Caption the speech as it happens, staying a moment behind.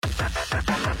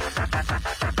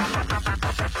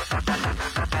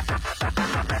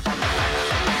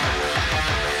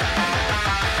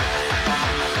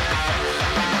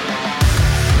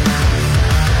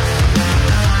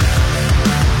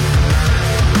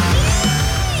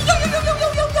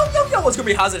What's going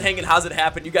to be? How's it hanging? How's it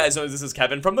happen? You guys know this is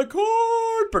Kevin from the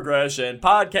Chord Progression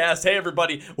Podcast. Hey,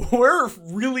 everybody. We're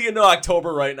really into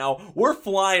October right now. We're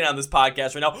flying on this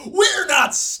podcast right now. We're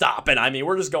not stopping. I mean,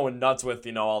 we're just going nuts with,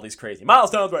 all these crazy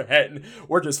milestones we're hitting.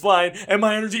 We're just flying. And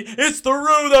my energy, it's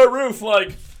through the roof.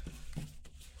 Like,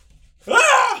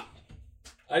 ah!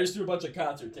 I just threw a bunch of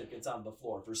concert tickets on the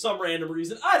floor for some random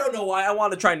reason. I don't know why. I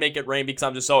want to try and make it rain because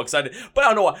I'm just so excited. But I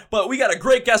don't know why. But we got a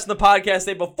great guest in the podcast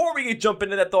today. Before we jump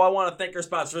into that, though, I want to thank our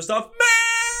sponsor for stuff,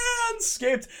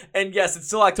 Manscaped. And yes, it's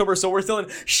still October, so we're still in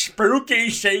spooky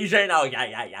season. Oh,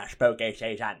 yeah. Spooky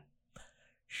season.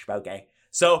 Spooky.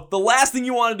 So the last thing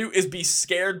you want to do is be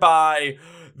scared by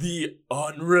the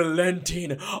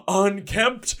unrelenting,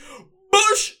 unkempt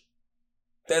bush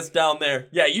that's down there.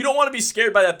 Yeah, you don't want to be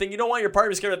scared by that thing. You don't want your partner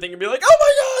to be scared of that thing and be like, oh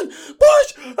my God,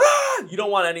 bush! Ah! You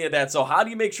don't want any of that. So how do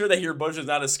you make sure that your bush is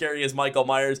not as scary as Michael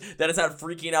Myers, that it's not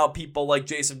freaking out people like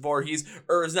Jason Voorhees,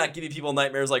 or is not giving people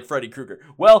nightmares like Freddy Krueger?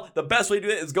 Well, the best way to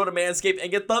do it is go to Manscaped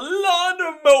and get the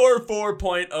Lawnmower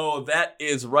 4.0. That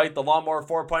is right, the Lawnmower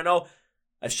 4.0.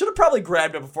 I should have probably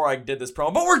grabbed it before I did this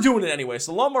promo, but we're doing it anyway.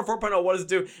 So Lawnmower 4.0, what does it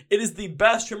do? It is the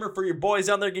best trimmer for your boys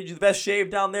down there. Gives you the best shave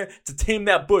down there to tame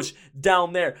that bush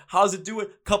down there. How does it do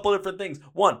it? Couple different things.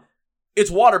 One,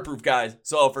 it's waterproof, guys.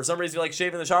 So if for some reason you like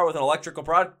shaving in the shower with an electrical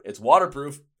product, it's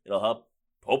waterproof. It'll help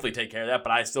hopefully take care of that,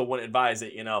 but I still wouldn't advise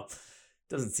it,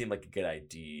 Doesn't seem like a good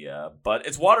idea, but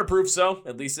it's waterproof, so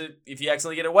at least if you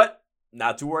accidentally get it wet,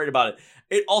 not too worried about it.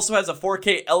 It also has a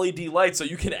 4K LED light, so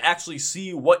you can actually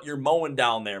see what you're mowing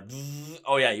down there.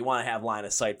 Oh yeah, you want to have line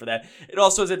of sight for that. It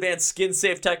also has advanced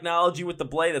skin-safe technology with the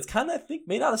blade that's kind of, I think,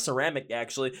 made out of ceramic,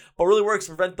 actually, but really works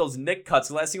to prevent those nick cuts.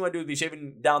 The last thing you want to do is be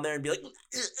shaving down there and be like,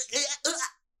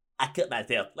 I cut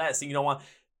myself. Last thing you don't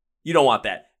want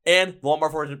that. And the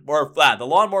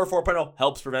Lawnmower 4.0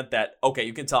 helps prevent that. Okay,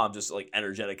 you can tell I'm just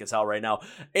energetic as hell right now.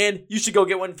 And you should go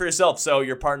get one for yourself so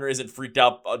your partner isn't freaked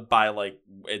out by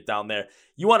it down there.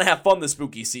 You want to have fun this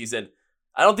spooky season.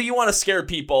 I don't think you want to scare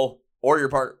people or your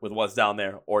partner with what's down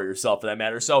there, or yourself for that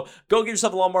matter. So go get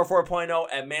yourself a Lawnmower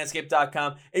 4.0 at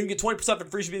manscaped.com, and you can get 20% for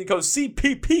free shipping the code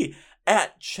CPP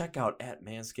at checkout at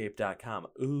manscaped.com.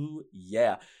 Ooh,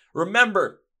 yeah.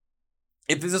 Remember,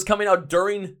 if this is coming out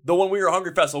during the When We Were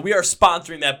Hungry Festival, we are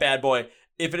sponsoring that bad boy.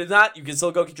 If it is not, you can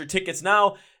still go get your tickets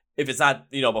now. If it's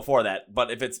not, before that. But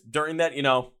if it's during that, you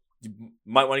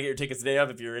might want to get your tickets the day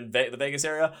of if you're in the Vegas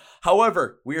area.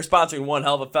 However, we are sponsoring one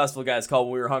hell of a festival, guys, called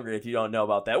When We Were Hungry, if you don't know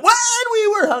about that. When We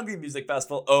Were Hungry Music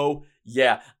Festival. Oh,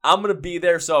 yeah. I'm going to be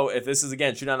there. So if this is,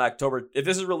 again, if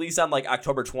this is released on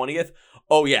October 20th,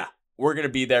 oh, yeah. We're going to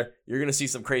be there. You're going to see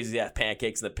some crazy ass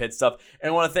pancakes in the pit stuff. And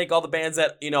I want to thank all the bands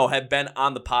that, have been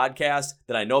on the podcast,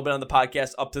 that I know have been on the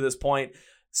podcast up to this point,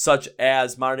 such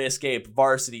as Modern Day Escape,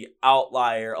 Varsity,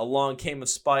 Outlier, Along Came a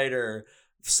Spider,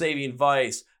 Saving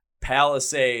Vice,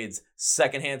 Palisades,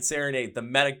 Secondhand Serenade, The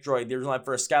Medic Droid, The Original Line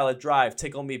for a Skylit Drive,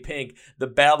 Tickle Me Pink, The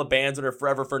Battle of the Bands That Are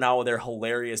Forever for Now with their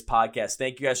hilarious podcast.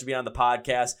 Thank you guys for being on the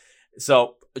podcast.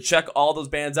 So check all those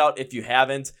bands out if you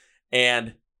haven't.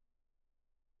 And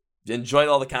enjoyed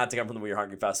all the content from the We Were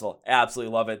Hungry Festival.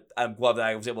 Absolutely love it. I'm glad that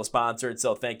I was able to sponsor it,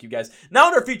 so thank you guys. Now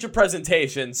in our feature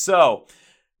presentation. So,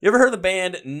 you ever heard of the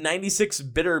band 96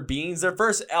 Bitter Beans? Their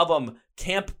first album,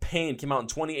 Camp Pain, came out in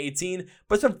 2018,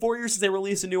 but it's been 4 years since they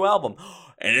released a new album.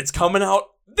 And it's coming out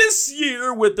this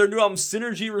year with their new album,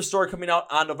 Synergy Restore, coming out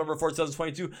on November 4th,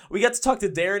 2022. We got to talk to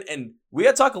Darren, and we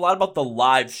got to talk a lot about the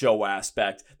live show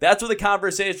aspect. That's what the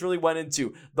conversation really went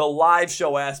into. The live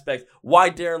show aspect. Why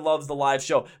Darren loves the live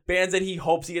show. Bands that he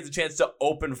hopes he gets a chance to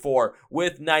open for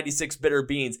with 96 Bitter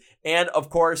Beans. And, of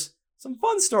course, some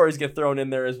fun stories get thrown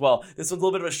in there as well. This one's a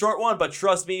little bit of a short one, but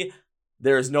trust me,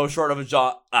 there is no shortage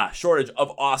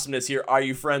of awesomeness here. Are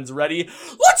you friends ready?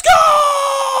 Let's go!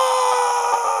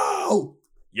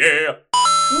 Yeah.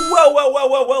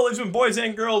 Well, ladies and boys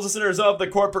and girls, listeners of the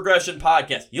Chord Progression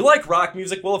Podcast. You like rock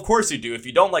music? Well, of course you do. If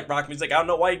you don't like rock music, I don't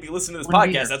know why you'd be listening to this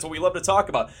podcast. That's what we love to talk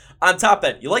about. On top of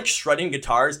that, you like shredding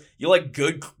guitars? You like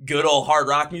good old hard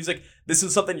rock music? This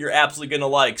is something you're absolutely going to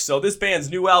like. So this band's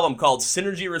new album called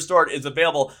Synergy Restored is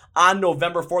available on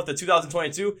November 4th of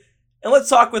 2022. And let's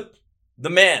talk with the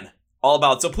man all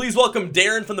about it. So please welcome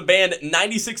Darren from the band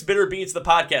 96 Bitter Beans to the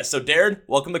podcast. So Darren,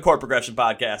 welcome to the Chord Progression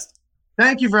Podcast.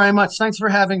 Thank you very much. Thanks for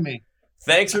having me.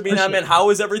 Thanks for being on, man. How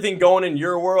is everything going in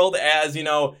your world as,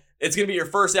 It's going to be your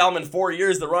first album in 4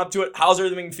 years. The run up to it. How's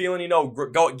everything been feeling?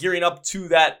 Gearing up to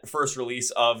that first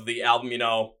release of the album.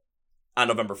 On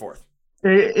November 4th.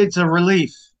 It's a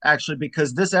relief, actually,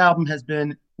 because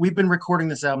we've been recording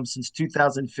this album since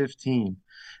 2015.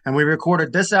 And we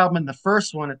recorded this album and the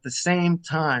first one at the same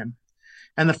time.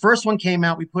 And the first one came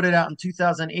out, we put it out in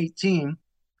 2018.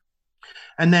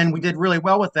 And then we did really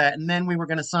well with that. And then we were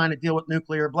going to sign a deal with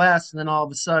Nuclear Blast. And then all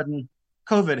of a sudden,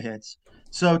 COVID hits.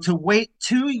 So to wait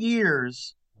 2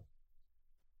 years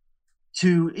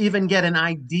to even get an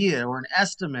idea or an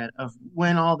estimate of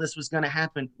when all this was going to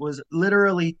happen was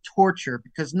literally torture,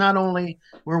 because not only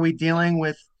were we dealing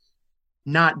with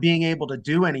not being able to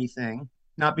do anything,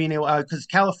 not being able, because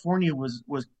California was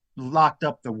locked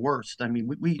up the worst. I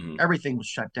mean, we Mm. everything was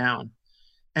shut down,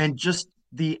 and just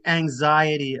the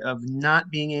anxiety of not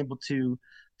being able to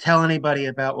tell anybody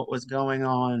about what was going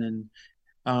on.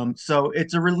 And so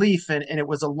it's a relief, and it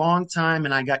was a long time.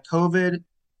 And I got COVID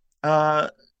uh,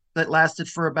 that lasted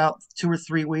for about 2 or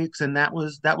 3 weeks, and that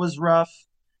was rough.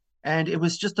 And it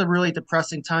was just a really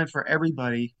depressing time for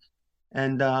everybody.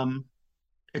 And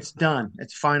it's done.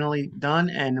 It's finally done,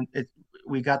 and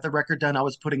we got the record done. I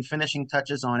was putting finishing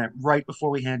touches on it right before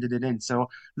we handed it in. So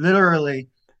literally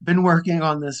been working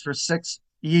on this for 6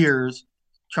 years,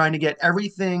 trying to get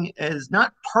everything as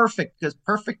not perfect, because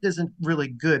perfect isn't really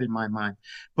good in my mind,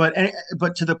 but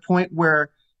to the point where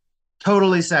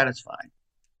totally satisfied.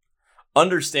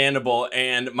 Understandable.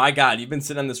 And my God, you've been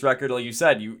sitting on this record, like you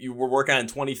said, you were working on in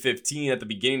 2015 at the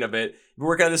beginning of it. You were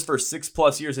working on this for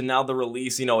 6+ years, and now the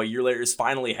release, a year later, is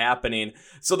finally happening.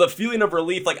 So the feeling of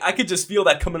relief, like I could just feel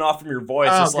that coming off from your voice.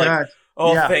 Oh Just like, God.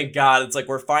 oh, Yeah. thank God. It's like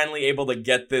we're finally able to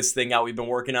get this thing out we've been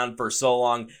working on for so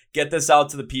long, get this out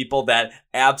to the people that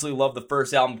absolutely love the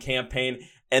first album Campaign,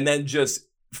 and then just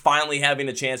finally having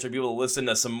a chance for people to listen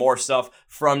to some more stuff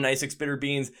from Nice Six Bitter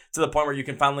Beans, to the point where you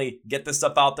can finally get this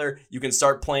stuff out there. You can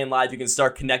start playing live. You can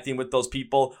start connecting with those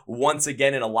people once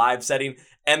again in a live setting.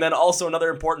 And then also another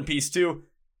important piece too,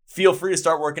 feel free to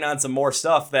start working on some more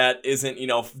stuff that isn't,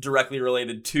 directly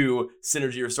related to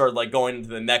Synergy Restored, like going into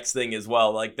the next thing as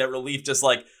well. Like that relief, just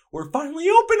like we're finally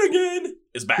open again,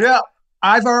 is back. Yeah.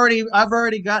 I've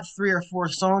already got 3 or 4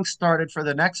 songs started for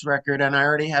the next record, and I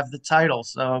already have the title.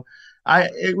 So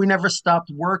we never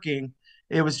stopped working.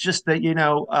 It was just that,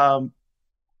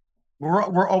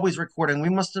 we're always recording. We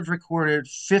must have recorded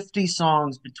 50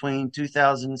 songs between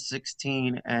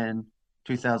 2016 and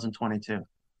 2022.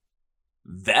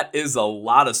 That is a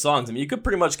lot of songs. I mean, you could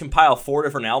pretty much compile 4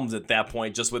 different albums at that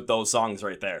point just with those songs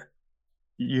right there.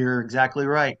 You're exactly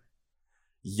right.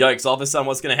 Yikes, all of a sudden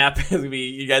what's going to happen is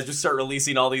you guys just start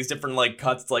releasing all these different like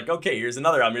cuts. It's like, okay, here's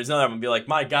another album, and be like,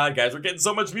 my God, guys, we're getting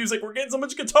so much music, we're getting so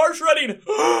much guitar shredding.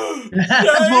 Well, a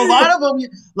Yay!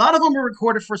 lot of them were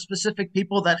recorded for specific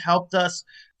people that helped us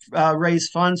raise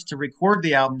funds to record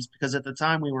the albums, because at the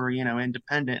time we were,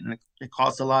 independent, and it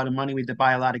cost a lot of money. We had to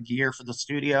buy a lot of gear for the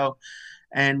studio.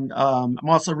 And I'm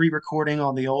also re-recording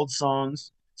all the old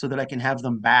songs so that I can have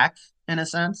them back, in a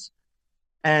sense.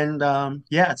 And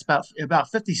yeah, it's about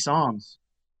 50 songs,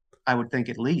 I would think,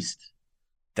 at least.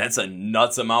 That's a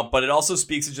nuts amount, but it also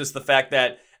speaks to just the fact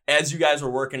that as you guys were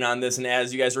working on this, and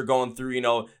as you guys were going through,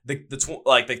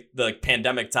 the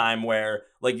pandemic time, where,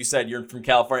 like you said, you're from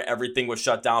California, everything was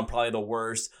shut down, probably the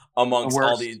worst The amongst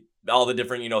worst. all the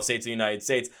different states of the United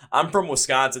States. I'm from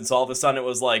Wisconsin, so all of a sudden it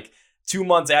was like 2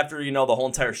 months after the whole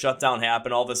entire shutdown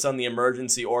happened, all of a sudden the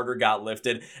emergency order got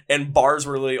lifted, and bars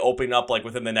were really opening up like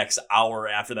within the next hour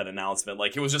after that announcement.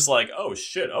 Like it was just like, oh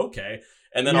shit, okay.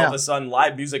 And then all of Yeah. a sudden,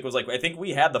 live music was like, I think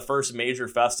we had the first major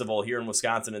festival here in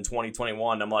Wisconsin in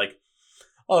 2021. I'm like,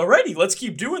 alrighty, let's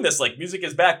keep doing this. Like, music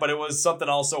is back. But it was something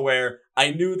also where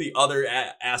I knew the other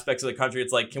aspects of the country.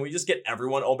 It's like, can we just get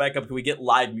everyone back up? Can we get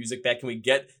live music back? Can we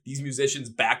get these musicians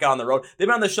back on the road? They've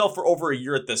been on the shelf for over a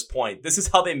year at this point. This is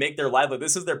how they make their livelihood.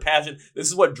 This is their passion. This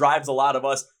is what drives a lot of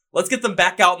us. Let's get them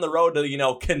back out on the road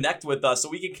to, connect with us so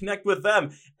we can connect with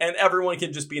them, and everyone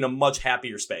can just be in a much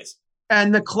happier space.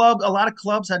 And a lot of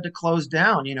clubs had to close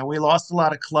down. We lost a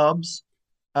lot of clubs.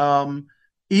 Um,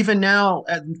 Even now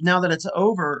that it's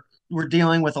over, we're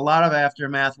dealing with a lot of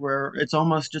aftermath where it's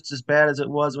almost just as bad as it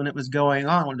was when it was going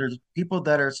on. When there's people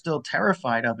that are still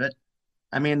terrified of it.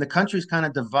 I mean, the country's kind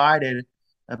of divided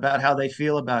about how they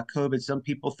feel about COVID. Some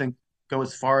people think go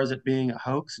as far as it being a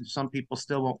hoax, and some people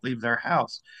still won't leave their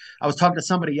house. I was talking to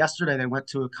somebody yesterday that went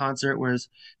to a concert where it's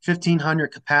 1,500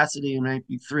 capacity and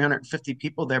maybe 350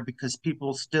 people there, because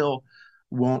people still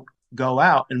won't go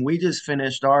out. And we just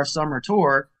finished our summer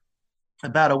tour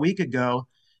about a week ago,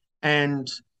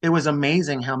 and it was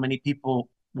amazing how many people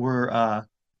were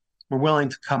willing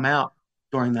to come out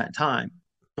during that time,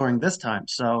 during this time.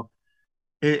 So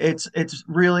It's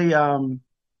really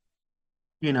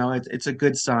it's a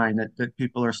good sign that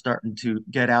people are starting to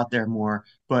get out there more.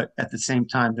 But at the same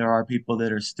time, there are people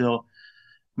that are still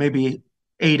maybe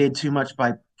aided too much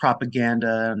by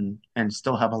propaganda and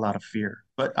still have a lot of fear.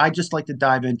 But I just like to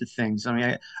dive into things. I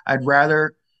mean, I'd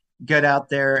rather get out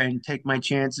there and take my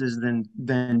chances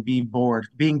than be bored.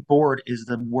 Being bored is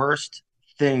the worst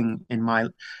thing in my.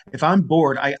 If I'm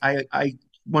bored, I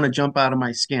want to jump out of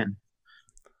my skin.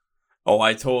 Oh,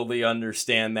 I totally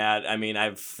understand that. I mean,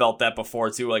 I've felt that before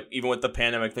too. Like, even with the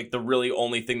pandemic, like, the really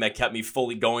only thing that kept me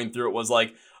fully going through it was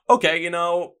like, okay,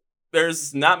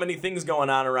 there's not many things going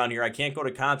on around here. I can't go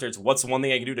to concerts. What's one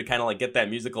thing I can do to kind of like get that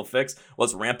musical fix?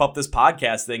 Let's ramp up this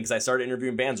podcast thing, because I started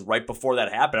interviewing bands right before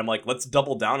that happened. I'm like, let's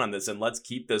double down on this and let's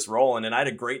keep this rolling. And I had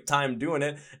a great time doing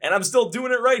it. And I'm still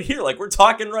doing it right here. Like, we're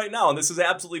talking right now. And this is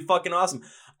absolutely fucking awesome.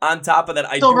 On top of that,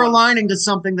 I do Silver want. lining to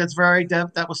something that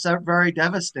was very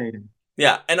devastating.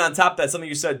 Yeah, and on top of that, something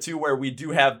you said too, where we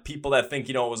do have people that think,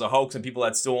 it was a hoax, and people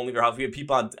that still only their house. We have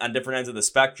people on different ends of the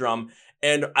spectrum.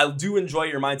 And I do enjoy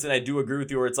your mindset. I do agree with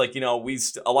you where it's like,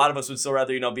 a lot of us would still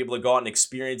rather, be able to go out and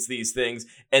experience these things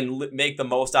and make the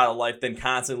most out of life than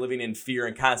constantly living in fear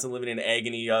and constantly living in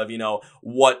agony of,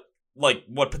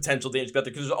 what potential dangers got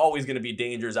there, because there's always going to be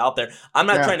dangers out there. I'm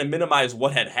not Yeah. trying to minimize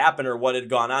what had happened or what had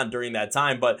gone on during that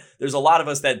time, but there's a lot of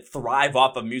us that thrive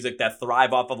off of music, that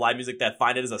thrive off of live music, that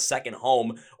find it as a second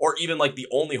home, or even like the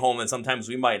only home that sometimes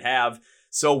we might have.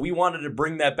 So we wanted to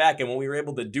bring that back, and when we were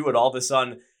able to do it, all of a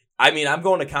sudden, I mean, I'm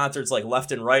going to concerts like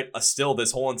left and right still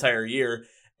this whole entire year.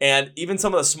 And even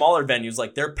some of the smaller venues,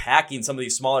 like, they're packing some of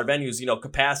these smaller venues,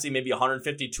 capacity maybe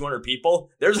 150, 200 people.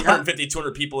 There's Yeah. 150,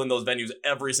 200 people in those venues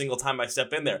every single time I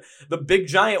step in there. The big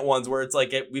giant ones where it's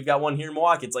like, we've got one here in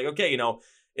Milwaukee. It's like, okay,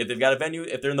 if they've got a venue,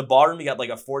 if they're in the ballroom, you got like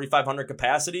a 4,500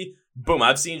 capacity. Boom.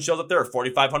 I've seen shows up there,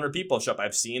 4,500 people show up.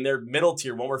 I've seen their middle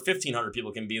tier one where 1,500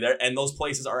 people can be there. And those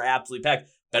places are absolutely packed.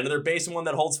 Been to their basement one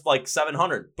that holds like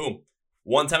 700. Boom.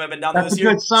 One time I've been down there That's this a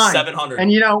year, good sign. 700.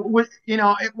 And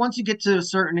once you get to a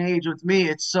certain age with me,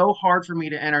 it's so hard for me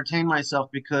to entertain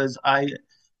myself because I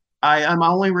am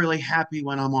only really happy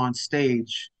when I'm on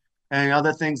stage. And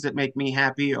other things that make me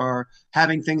happy are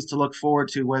having things to look forward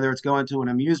to, whether it's going to an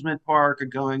amusement park or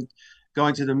going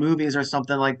to the movies or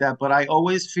something like that. But I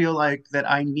always feel like that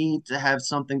I need to have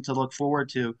something to look forward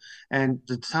to. And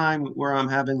the time where I'm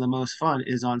having the most fun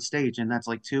is on stage. And that's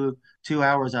like two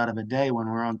hours out of a day when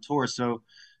we're on tour. So,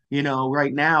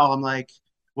 right now I'm like,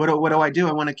 what do I do?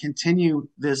 I want to continue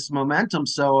this momentum.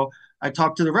 So I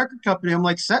talked to the record company. I'm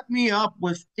like, set me up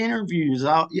with interviews.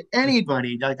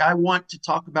 Anybody. Like, I want to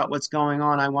talk about what's going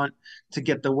on. I want to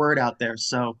get the word out there.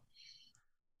 So,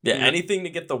 Yeah, you know, anything to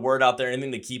get the word out there,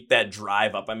 anything to keep that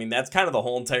drive up. I mean, that's kind of the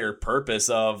whole entire purpose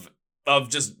of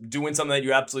just doing something that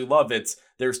you absolutely love.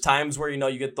 There's times where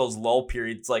you get those lull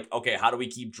periods, like, okay, how do we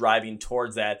keep driving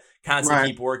towards that? Constantly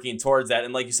right. keep working towards that.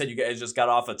 And like you said, you guys just got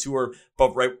off a tour,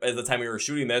 but right at the time we were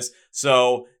shooting this,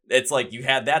 so it's like you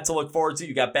had that to look forward to.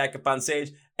 You got back up on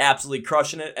stage, absolutely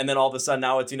crushing it, and then all of a sudden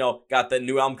now it's got the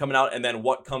new album coming out, and then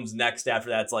what comes next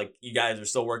after that? It's like you guys are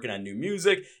still working on new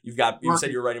music. You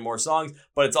said you're writing more songs,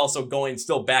 but it's also going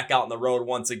still back out on the road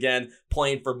once again,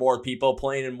 playing for more people,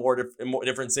 playing in more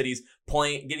different cities,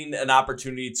 getting an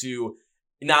opportunity to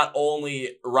not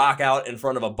only rock out in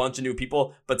front of a bunch of new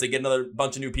people, but to get another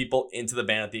bunch of new people into the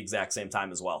band at the exact same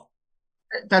time as well.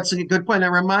 That's a good point.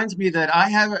 That reminds me that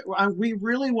we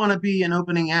really want to be an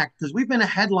opening act because we've been a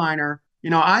headliner.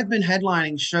 I've been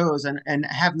headlining shows and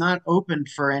have not opened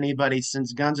for anybody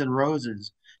since Guns N'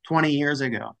 Roses 20 years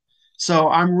ago. So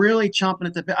I'm really chomping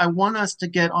at the bit. I want us to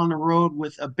get on the road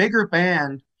with a bigger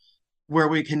band where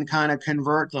we can kind of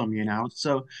convert them.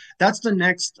 So that's the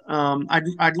next.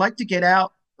 I'd like to get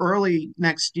out early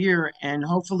next year and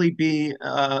hopefully be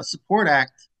a support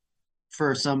act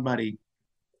for somebody.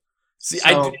 See,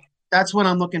 I do. So that's what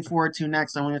I'm looking forward to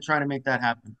next. I'm going to try to make that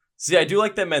happen. See, I do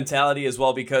like that mentality as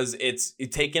well, because it's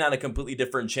taking on a completely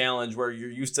different challenge where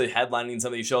you're used to headlining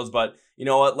some of these shows. But you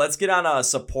know what? Let's get on a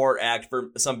support act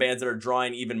for some bands that are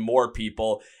drawing even more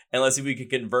people, and let's see if we can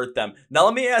convert them. Now,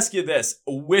 let me ask you this: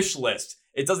 wish list.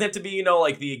 It doesn't have to be,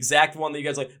 like the exact one that you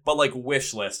guys like, but like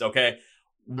wish list, okay?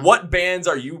 What bands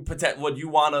would you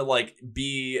want to like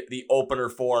be the opener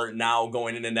for now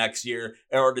going into next year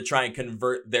in order to try and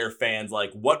convert their fans?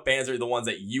 Like, what bands are the ones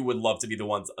that you would love to be the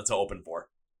ones to open for?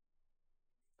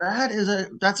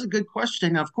 That's a good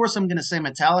question. Of course, I'm going to say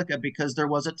Metallica because there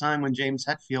was a time when James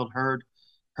Hetfield heard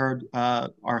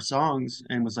our songs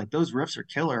and was like, "Those riffs are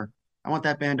killer. I want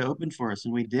that band to open for us,"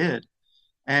 and we did.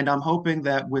 And I'm hoping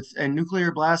that and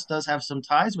Nuclear Blast does have some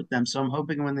ties with them, so I'm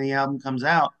hoping when the album comes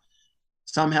out,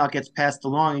 somehow it gets passed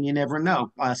along, and you never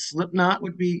know. Slipknot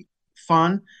would be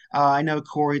fun. I know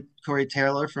Corey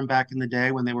Taylor from back in the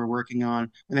day when they were working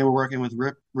with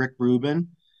Rick Rubin.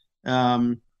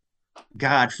 Um,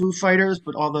 God, Foo Fighters,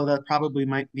 but although that probably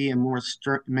might be a more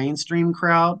mainstream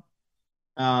crowd.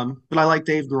 But I like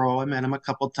Dave Grohl. I met him a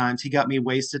couple times. He got me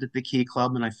wasted at the Key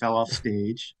Club, and I fell off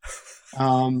stage.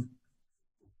 Um,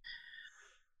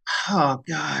 Oh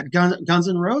God, Guns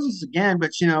N' Roses again,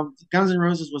 but Guns N'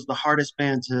 Roses was the hardest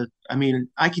band to. I mean,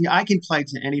 I can play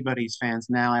to anybody's fans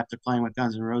now after playing with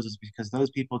Guns N' Roses because those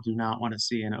people do not want to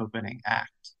see an opening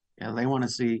act. They want to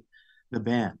see the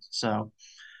band. So,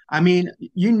 I mean,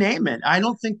 you name it. I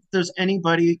don't think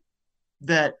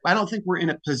we're in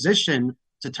a position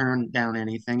to turn down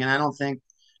anything, and I don't think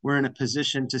we're in a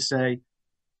position to say,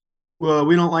 well,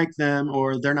 we don't like them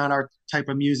or they're not our type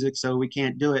of music, so we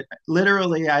can't do it.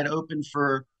 Literally, I'd open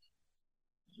for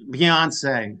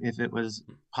Beyonce if it was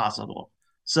possible.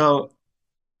 So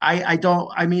I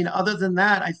don't, I mean, other than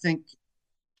that, I think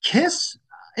Kiss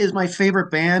is my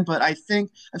favorite band, but I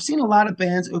think I've seen a lot of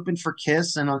bands open for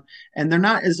Kiss, and they're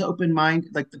not as open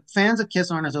minded. Like the fans of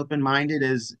Kiss aren't as open minded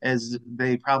as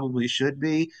they probably should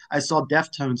be. I saw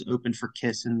Deftones open for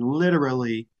Kiss, and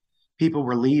literally people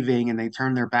were leaving, and they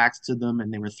turned their backs to them,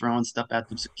 and they were throwing stuff at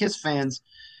them. So Kiss fans,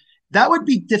 that would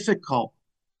be difficult.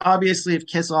 Obviously, if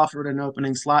Kiss offered an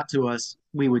opening slot to us,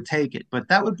 we would take it, but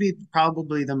that would be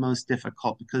probably the most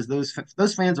difficult because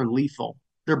those fans are lethal.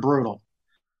 They're brutal.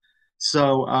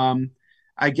 So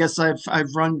I guess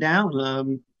I've run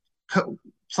down.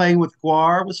 Playing with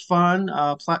Guar was fun.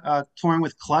 Touring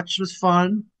with Clutch was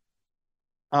fun.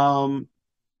 Um,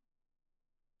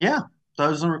 yeah,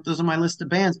 those are my list of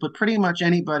bands. But pretty much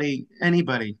anybody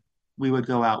we would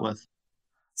go out with.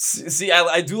 See,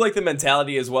 I do like the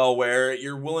mentality as well, where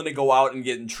you're willing to go out and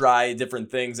get and try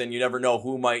different things, and you never know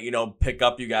who might, pick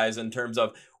up you guys in terms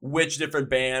of which different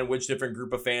band, which different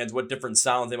group of fans, what different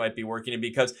sounds they might be working in.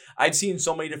 Because I've seen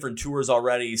so many different tours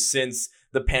already since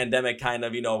the pandemic kind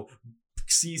of,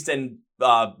 ceased and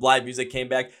live music came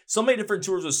back. So many different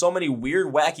tours with so many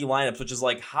weird, wacky lineups, which is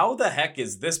like, how the heck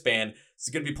is this band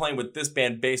going to be playing with this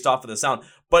band based off of the sound?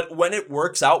 But when it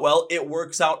works out well, it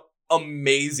works out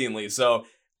amazingly. So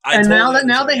I And totally now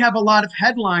they understand. have a lot of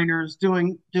headliners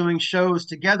doing shows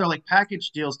together, like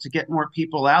package deals to get more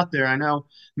people out there. I know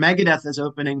Megadeth is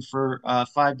opening for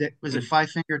was it Five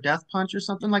Finger Death Punch or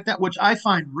something like that, which I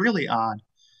find really odd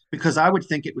because I would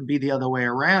think it would be the other way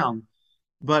around.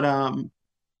 But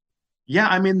yeah,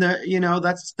 I mean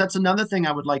that's another thing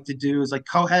I would like to do is like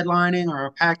co-headlining or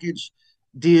a package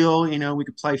deal. We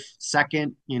could play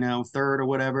second, third or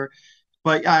whatever.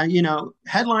 But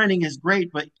headlining is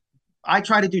great, but I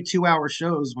try to do 2 hour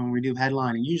shows when we do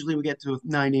headlining. Usually we get to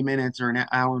 90 minutes or an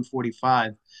hour and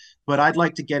 45. But I'd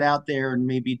like to get out there and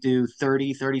maybe do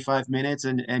 30, 35 minutes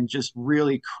and just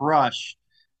really crush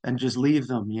and just leave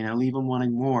them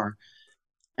wanting more.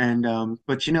 And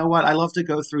but you know what? I love to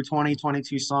go through 20,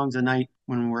 22 songs a night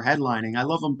when we're headlining. I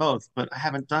love them both, but I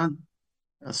haven't done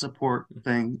a support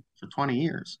thing for 20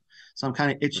 years. So I'm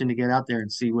kind of itching to get out there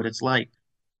and see what it's like.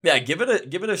 Yeah, give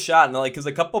it a shot, and like, because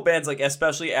a couple bands, like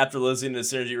especially after listening to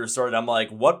Synergy Restored, I'm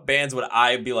like, what bands would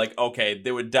I be like? Okay,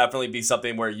 there would definitely be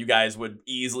something where you guys would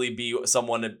easily be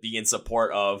someone to be in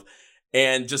support of,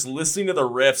 and just listening to the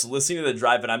riffs, listening to the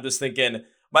drive, and I'm just thinking,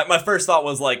 my first thought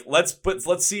was like, let's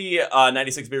see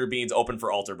 96 Bitter Beans open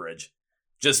for Alter Bridge.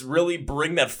 Just really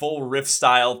bring that full riff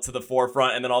style to the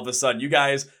forefront, and then all of a sudden you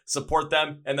guys support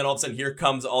them, and then all of a sudden here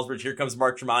comes Allsbridge, here comes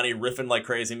Mark Tremonti riffing like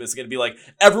crazy, and it's going to be like,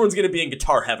 everyone's going to be in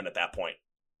guitar heaven at that point.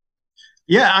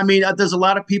 Yeah, I mean, there's a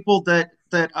lot of people that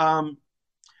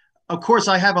of course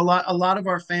I have a lot of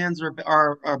our fans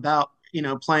are about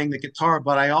playing the guitar,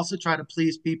 but I also try to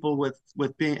please people with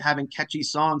being having catchy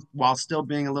songs while still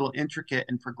being a little intricate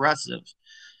and progressive.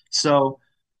 So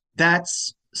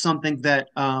that's something that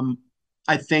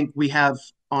I think we have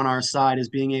on our side is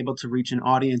being able to reach an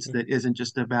audience that isn't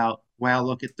just about, wow,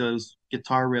 look at those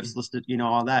guitar riffs listed,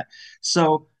 all that.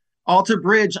 So Alter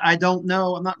Bridge, I don't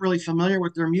know. I'm not really familiar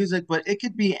with their music, but it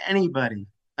could be anybody.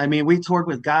 I mean, we toured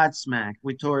with Godsmack,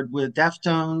 we toured with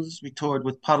Deftones, we toured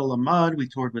with Puddle of Mud, we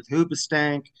toured with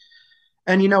Hoobastank.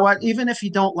 And you know what? Even if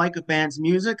you don't like a band's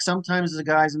music, sometimes the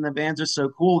guys in the bands are so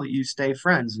cool that you stay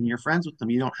friends and you're friends with them.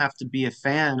 You don't have to be a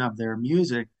fan of their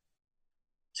music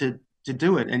to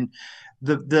do it. And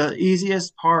the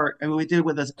easiest part, and we did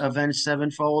with Avenged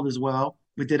Sevenfold as well.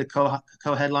 We did a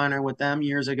co-headliner with them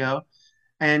years ago.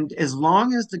 And as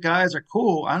long as the guys are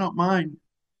cool, I don't mind.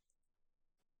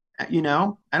 I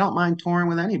don't mind touring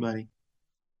with anybody.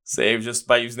 Save just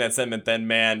by using that sentiment, then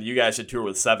man, you guys should tour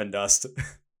with Seven Dust.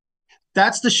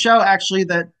 that's the show actually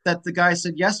that the guy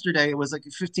said yesterday. It was like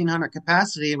a 1,500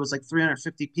 capacity. It was like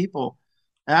 350 people.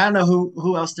 And I don't know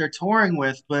who else they're touring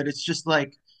with, but it's just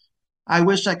like I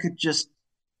wish I could just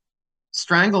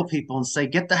strangle people and say,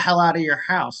 "Get the hell out of your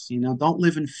house." Don't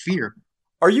live in fear.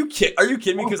 Are you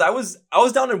kidding me? Because I was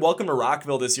down in Welcome to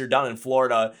Rockville this year down in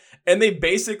Florida, and they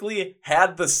basically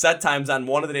had the set times on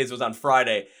one of the days. It was on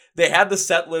Friday. They had the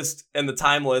set list and the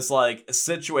time list like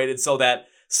situated so that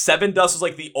Seven Dust was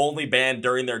like the only band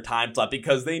during their time slot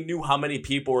because they knew how many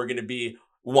people were going to be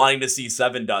wanting to see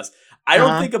Seven Dust. I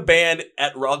don't Uh-huh. think a band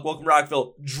at Welcome to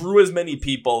Rockville drew as many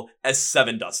people as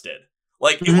Seven Dust did.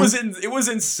 Like Hmm. it was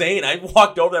insane. I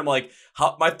walked over there. I'm like,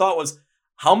 my thought was,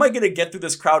 how am I going to get through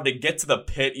this crowd to get to the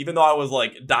pit? Even though I was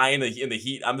like dying in the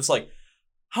heat, I'm just like,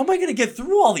 how am I going to get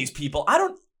through all these people? I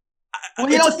don't. Well,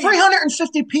 It took me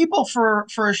 350 people for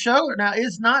a show now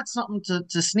is not something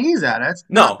to sneeze at. It's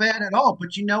not no. bad at all.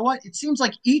 But you know what? It seems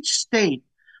like each state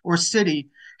or city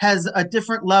has a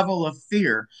different level of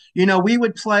fear. We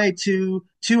would play to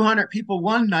 200 people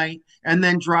one night and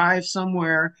then drive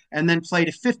somewhere and then play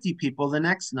to 50 people the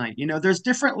next night. There's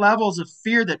different levels of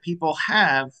fear that people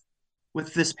have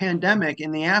with this pandemic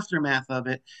in the aftermath of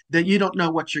it that you don't know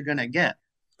what you're going to get.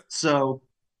 So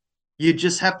you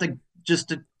just have to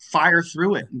fire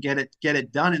through it and get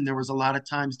it done. And there was a lot of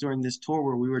times during this tour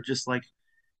where we were just like,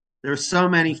 there's so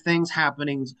many things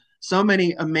happening, so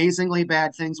many amazingly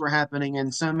bad things were happening,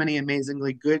 and so many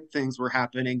amazingly good things were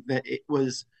happening that it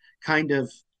was kind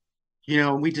of,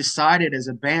 we decided as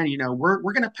a band,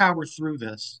 we're going to power through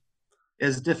this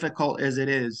as difficult as it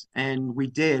is, and we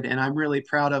did. And I'm really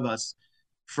proud of us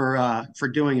for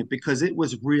doing it because it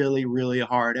was really really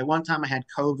hard. At one time, I had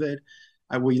COVID.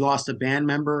 We lost a band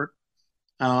member.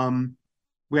 um,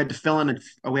 we had to fill in.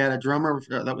 We had a drummer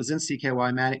that was in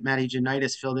CKY, Matty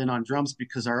Janitis, filled in on drums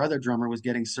because our other drummer was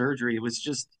getting surgery. It was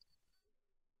just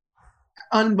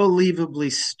unbelievably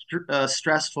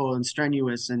stressful and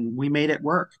strenuous, and we made it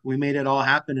work. We made it all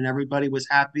happen, and everybody was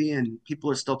happy, and people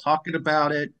are still talking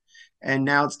about it. And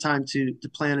now it's time to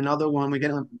plan another one.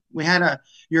 We had a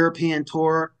European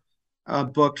tour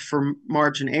booked for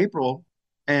March and April,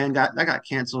 and that got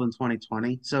canceled in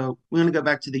 2020. So we're going to go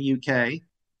back to the UK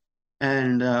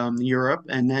and Europe,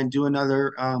 and then do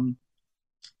another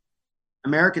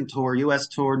American tour, U.S.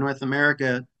 tour, North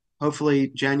America,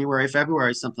 hopefully January,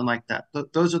 February, something like that.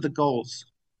 Those are the goals.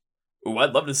 Ooh,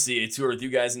 I'd love to see a tour with you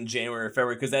guys in January or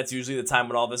February because that's usually the time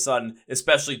when all of a sudden,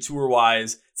 especially tour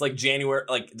wise, it's like January,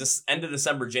 like just end of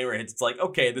December, January hits. It's like,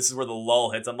 okay, this is where the lull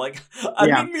hits. I'm like, I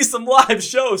Yeah. need me some live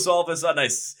shows. So all of a sudden,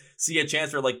 see a chance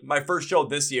for like my first show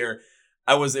this year.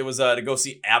 It was to go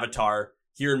see Avatar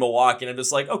here in Milwaukee, and I'm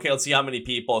just like, okay, let's see how many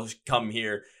people come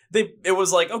here. It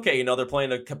was like, okay, they're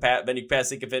playing a venue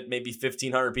capacity can fit maybe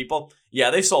 1,500 people. Yeah,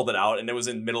 they sold it out, and it was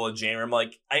in the middle of January. I'm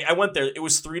like, I went there. It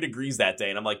was 3 degrees that day,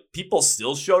 and I'm like, people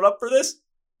still showed up for this.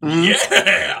 Mhm.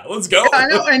 Yeah, let's go. I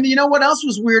know. And you know what else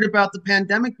was weird about the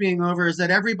pandemic being over is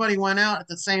that everybody went out at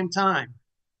the same time.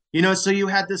 So you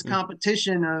had this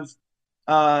competition of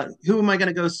who am I going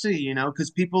to go see?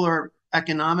 Because people are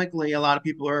economically, a lot of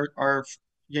people are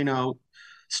you know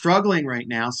struggling right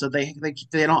now, so they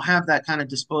don't have that kind of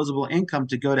disposable income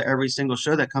to go to every single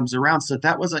show that comes around. So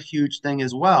that was a huge thing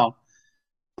as well.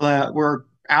 We're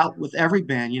out with every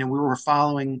band. We were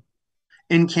following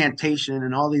Incantation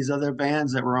and all these other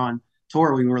bands that were on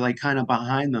tour. We were like kind of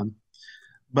behind them,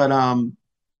 but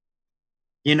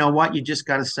you know what? You just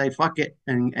got to say fuck it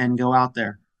and go out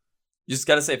there. You just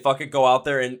gotta say fuck it, go out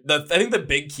there. And I think the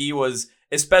big key was,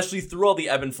 especially through all the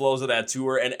ebb and flows of that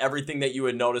tour and everything that you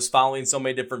would notice following so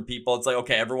many different people, it's like,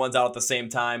 okay, everyone's out at the same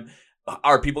time.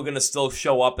 Are people gonna still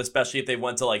show up, especially if they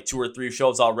went to like 2 or 3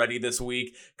 shows already this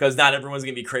week? Because not everyone's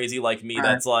gonna be crazy like me. All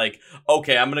right. That's like,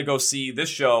 okay, I'm gonna go see this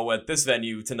show at this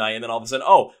venue tonight, and then all of a sudden,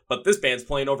 oh, but this band's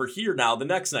playing over here now the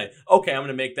next night. Okay, I'm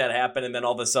gonna make that happen, and then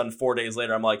all of a sudden, 4 days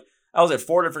later, I'm like, I was at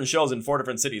 4 different shows in 4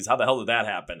 different cities. How the hell did that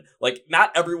happen? Like,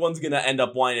 not everyone's going to end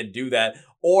up wanting to do that.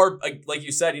 Or, like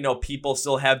you said, people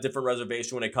still have different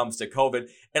reservation when it comes to COVID.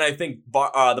 And I think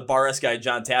the Bar S guy,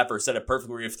 John Taffer, said it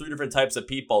perfectly. We have 3 different types of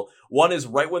people. One is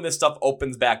right when this stuff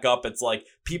opens back up, it's like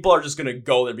people are just going to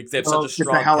go there because they have such Oh, a get the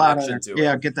strong hell out of connection there. to it.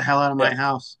 Yeah, get the hell out of my Yeah.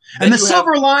 house. Then And the you have,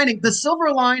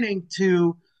 silver lining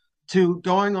to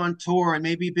going on tour and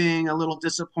maybe being a little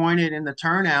disappointed in the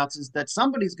turnouts is that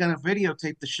somebody's going to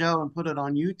videotape the show and put it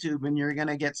on YouTube, and you're going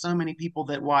to get so many people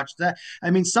that watch that.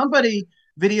 I mean, somebody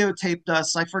videotaped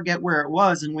us, I forget where it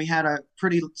was, and we had a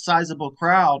pretty sizable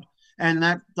crowd. And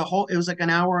that it was like an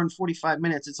hour and 45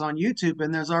 minutes. It's on YouTube,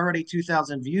 and there's already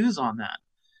 2,000 views on that.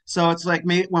 So it's like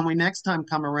when we next time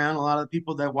come around, a lot of the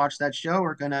people that watch that show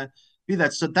are gonna be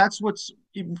that. So that's what's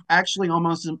actually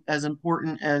almost as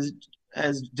important as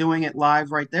doing it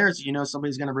live right there. So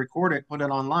somebody's going to record it, put it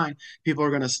online. People are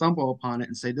going to stumble upon it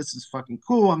and say, "This is fucking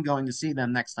cool. I'm going to see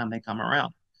them next time they come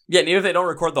around." Yeah, and even if they don't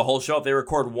record the whole show, if they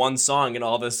record one song and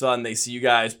all of a sudden they see you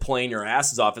guys playing your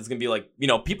asses off, it's going to be like,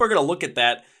 people are going to look at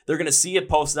that. They're going to see it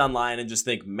posted online and just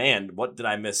think, man, what did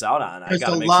I miss out on? I There's got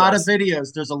a to make lot sure. of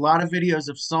videos. There's a lot of videos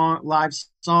of live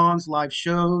songs, live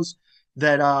shows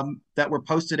that were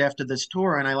posted after this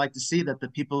tour, and I like to see that the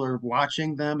people are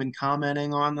watching them and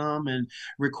commenting on them and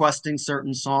requesting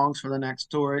certain songs for the next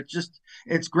tour.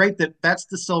 It's great that that's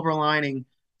the silver lining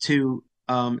to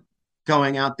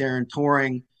going out there and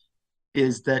touring,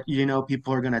 is that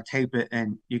people are going to tape it,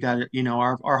 and you got to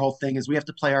our whole thing is we have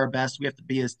to play our best, we have to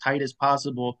be as tight as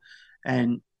possible,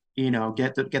 and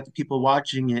get the people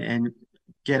watching it and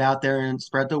get out there and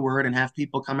spread the word and have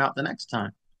people come out the next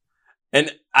time.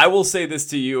 And I will say this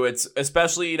to you, it's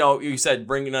especially, you said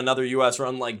bringing another US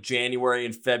run like January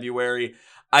and February.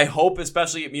 I hope,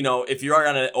 especially, if you are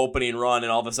on an opening run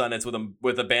and all of a sudden it's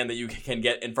with a band that you can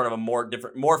get in front of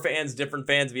more fans, different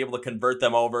fans, be able to convert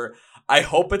them over. I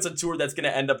hope it's a tour that's going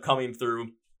to end up coming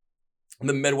through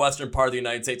the Midwestern part of the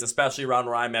United States, especially around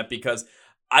where I'm at, because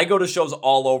I go to shows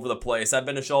all over the place. I've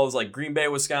been to shows like Green Bay,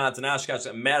 Wisconsin, Oshkosh,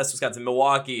 Madison, Wisconsin,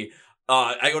 Milwaukee.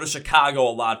 I go to Chicago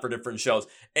a lot for different shows.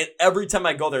 And every time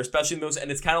I go there, especially in those, and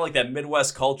it's kind of like that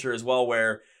Midwest culture as well,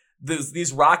 where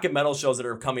these rock and metal shows that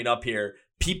are coming up here,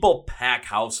 people pack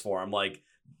house for them. Like,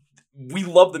 we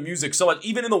love the music so much.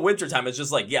 Even in the wintertime, it's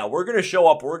just like, yeah, we're going to show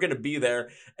up, we're going to be there,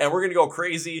 and we're going to go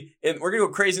crazy. And we're going to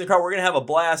go crazy in the crowd. We're going to have a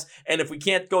blast. And if we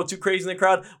can't go too crazy in the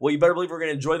crowd, well, you better believe we're going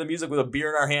to enjoy the music with a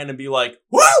beer in our hand and be like,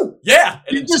 woo, yeah.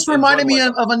 And it just reminded me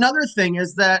of another thing,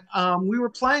 is that we were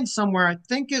playing somewhere. I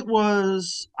think it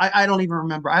was, I don't even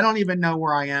remember. I don't even know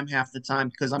where I am half the time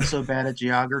because I'm so bad at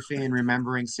geography and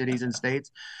remembering cities and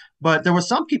states. But there were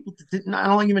some people that I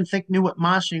don't even think knew what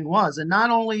moshing was. And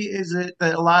not only is it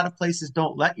that a lot of places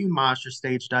don't let you mosh or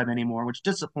stage dive anymore, which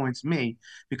disappoints me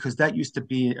because that used to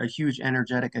be a huge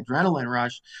energetic adrenaline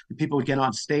rush. And people would get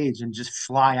on stage and just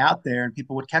fly out there and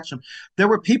people would catch them. There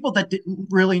were people that didn't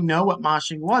really know what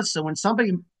moshing was. So when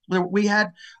we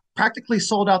had practically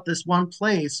sold out this one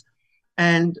place,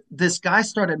 and this guy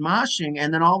started moshing,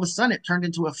 and then all of a sudden it turned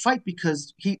into a fight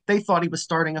because they thought he was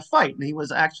starting a fight, and he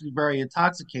was actually very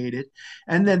intoxicated.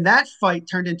 And then that fight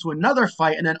turned into another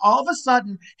fight, and then all of a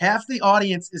sudden half the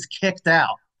audience is kicked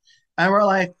out. And we're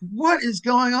like, what is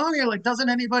going on here? Like, doesn't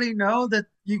anybody know that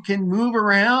you can move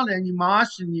around and you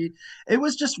mosh it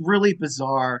was just really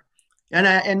bizarre.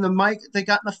 And the mic, they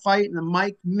got in the fight, and the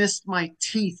mic missed my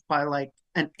teeth by like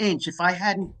an inch. If I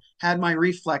hadn't had my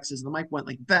reflexes, the mic went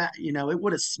like that, it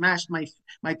would have smashed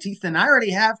my teeth. And I already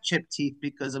have chipped teeth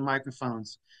because of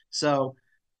microphones. So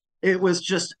it was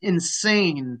just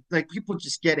insane. Like, people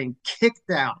just getting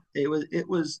kicked out. It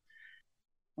was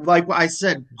like I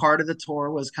said, part of the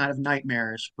tour was kind of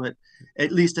nightmarish, but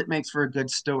at least it makes for a good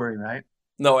story, right?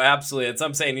 No, absolutely. It's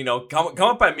I'm saying, come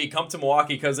up by me, come to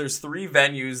Milwaukee, because there's 3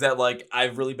 venues that like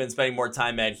I've really been spending more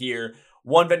time at here.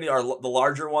 One venue, or the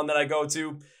larger one that I go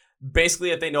to,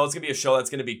 basically, if they know it's gonna be a show that's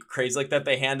gonna be crazy like that,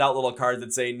 they hand out little cards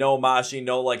that say no moshing,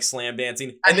 no like slam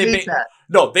dancing. And I hate that.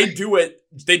 No, they do it.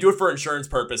 They do it for insurance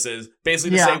purposes,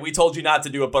 basically to Yeah. say we told you not to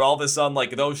do it. But all of a sudden,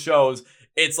 like those shows,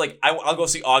 it's like I'll go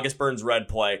see August Burns Red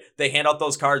play. They hand out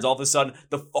those cards. All of a sudden,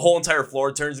 the whole entire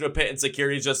floor turns into a pit, and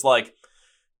security's just like,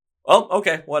 well,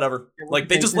 okay, whatever. Like,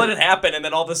 they just let it happen, and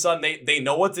then all of a sudden, they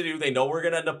know what to do. They know we're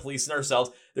going to end up policing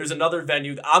ourselves. There's another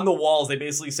venue. On the walls, they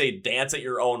basically say, dance at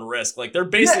your own risk. Like, they're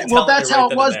basically well, that's how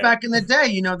right it was back in the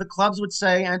day. The clubs would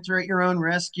say, enter at your own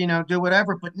risk, do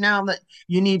whatever. But now that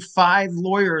you need 5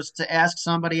 lawyers to ask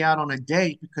somebody out on a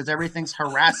date because everything's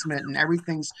harassment and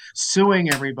everything's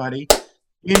suing everybody,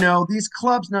 these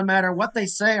clubs, no matter what they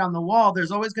say on the wall,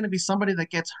 there's always going to be somebody that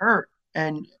gets hurt.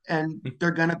 And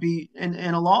they're going to be in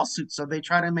a lawsuit, so they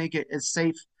try to make it as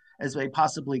safe as they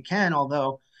possibly can.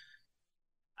 Although,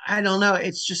 I don't know,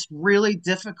 it's just really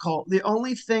difficult. The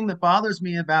only thing that bothers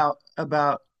me about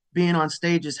being on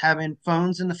stage is having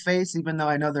phones in the face, even though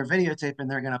I know they're videotaping,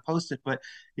 they're going to post it, but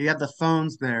you have the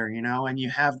phones there, and you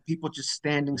have people just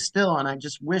standing still, and I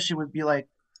just wish it would be like,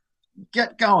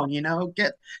 get going,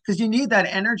 because you need that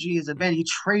energy as a band.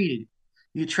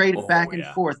 You trade it back and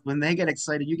forth. When they get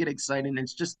excited, you get excited. And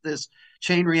it's just this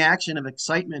chain reaction of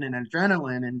excitement and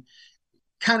adrenaline, and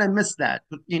kind of miss that.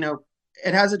 But,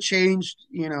 it hasn't changed,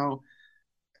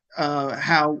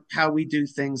 how we do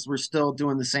things. We're still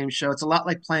doing the same show. It's a lot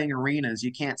like playing arenas.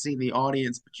 You can't see the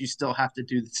audience, but you still have to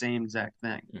do the same exact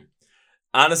thing.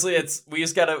 Honestly, we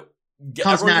just got to get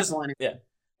everyone just, yeah.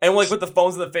 And like with the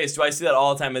phones in the face, do I see that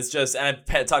all the time? It's just, and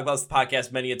I've talked about this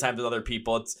podcast many a times with other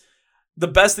people. It's the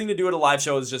best thing to do at a live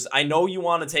show is just, I know you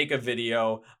want to take a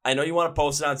video. I know you want to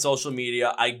post it on social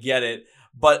media. I get it.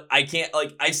 But I can't,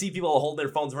 like, I see people hold their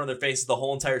phones in front of their faces the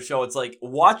whole entire show. It's like,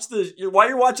 while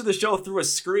you're watching the show through a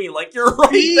screen, like, you're right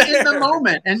be there. in the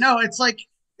moment. And no, it's like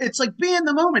be in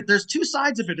the moment. There's two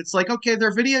sides of it. It's like, okay,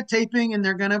 they're videotaping and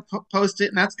they're going to post it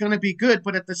and that's going to be good.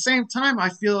 But at the same time, I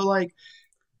feel like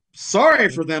sorry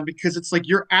for them because it's like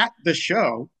you're at the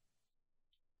show.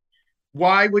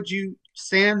 Why would you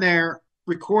stand there,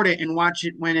 record it, and watch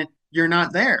it when you're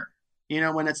not there?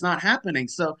 When it's not happening.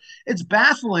 So it's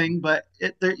baffling, but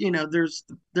there's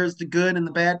the good and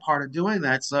the bad part of doing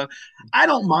that. So I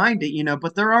don't mind it,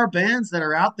 but there are bands that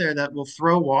are out there that will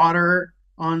throw water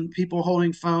on people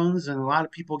holding phones, and a lot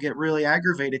of people get really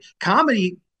aggravated.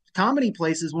 Comedy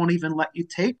places won't even let you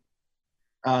tape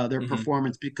their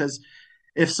performance because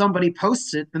if somebody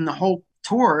posts it, then the whole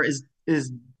tour is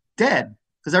dead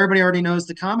because everybody already knows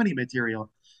the comedy material.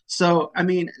 So, I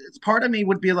mean, part of me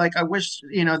would be like, I wish,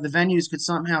 the venues could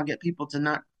somehow get people to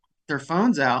not their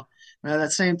phones out. But at the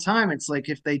same time, it's like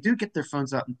if they do get their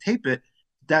phones out and tape it,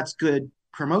 that's good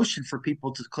promotion for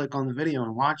people to click on the video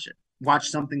and watch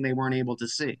something they weren't able to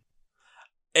see.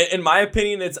 In my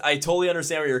opinion, I totally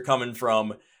understand where you're coming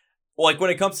from. Like when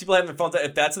it comes to people having their phones,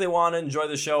 if that's how they want to enjoy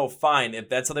the show, fine. If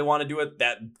that's how they want to do it,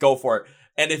 go for it.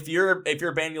 And if you're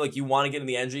a band, you want to get in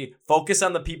the energy, focus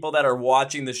on the people that are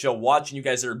watching the show, watching you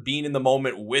guys that are being in the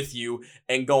moment with you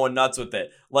and going nuts with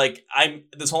it. Like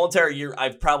this whole entire year,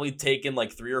 I've probably taken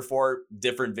like 3 or 4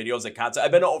 different videos at concerts.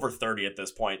 I've been to over 30 at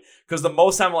this point because the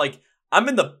most time I'm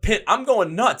in the pit, I'm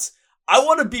going nuts. I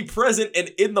want to be present and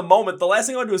in the moment. The last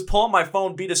thing I want to do is pull out my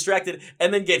phone, be distracted,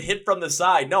 and then get hit from the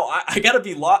side. No, I got to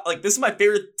be lost. Like, this is my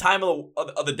favorite time of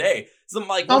the day. Some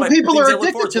people are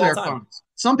addicted to their phones.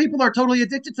 Some people are totally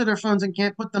addicted to their phones and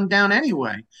can't put them down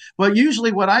anyway. But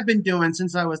usually what I've been doing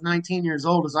since I was 19 years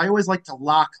old is I always like to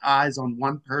lock eyes on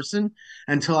one person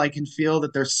until I can feel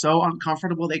that they're so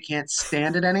uncomfortable they can't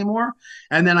stand it anymore.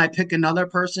 And then I pick another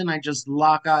person, I just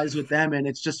lock eyes with them. And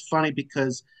it's just funny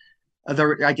because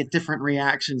I get different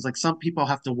reactions. Like some people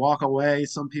have to walk away.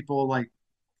 Some people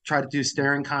try to do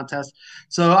staring contests.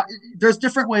 So there's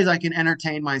different ways I can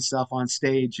entertain myself on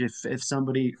stage if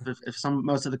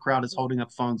most of the crowd is holding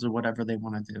up phones or whatever they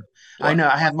want to do. Well, I know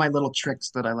I have my little tricks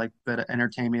that I like that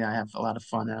entertain me. I have a lot of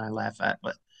fun and I laugh at,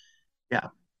 but yeah,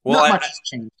 not much has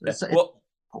changed. It's cool.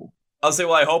 I'll say,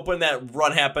 I hope when that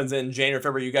run happens in January,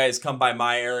 February, you guys come by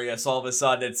my area. So all of a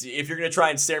sudden, if you're going to try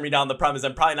and stare me down, the problem is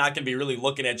I'm probably not going to be really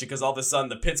looking at you because all of a sudden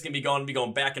the pit's going to be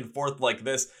going back and forth like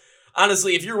this.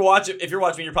 Honestly, if you're watching me, you're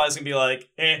probably just going to be like,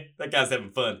 that guy's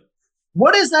having fun.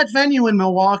 What is that venue in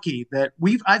Milwaukee that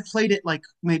I've played it like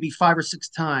maybe 5 or 6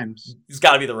 times? It's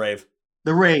got to be the Rave.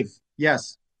 The Rave,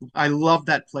 yes. I love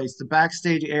that place. The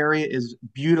backstage area is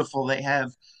beautiful. They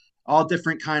have all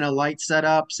different kind of light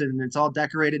setups and it's all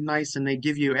decorated nice and they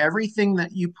give you everything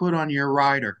that you put on your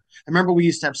rider. I remember we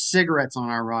used to have cigarettes on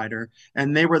our rider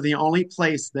and they were the only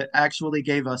place that actually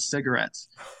gave us cigarettes.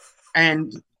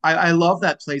 And I love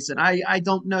that place. And I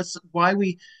don't know why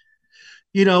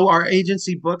our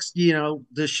agency books,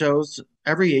 the shows,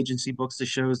 every agency books the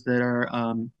shows that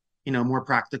are, more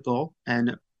practical.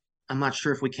 And I'm not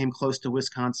sure if we came close to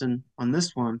Wisconsin on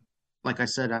this one. Like I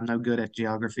said, I'm no good at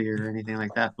geography or anything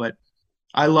like that, but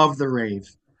I love the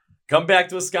Rave. Come back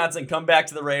to Wisconsin. Come back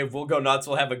to the Rave. We'll go nuts.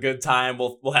 We'll have a good time.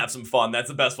 We'll have some fun. That's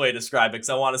the best way to describe it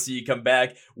because I want to see you come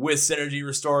back with Synergy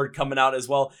Restored coming out as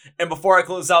well. And before I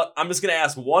close out, I'm just going to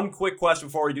ask one quick question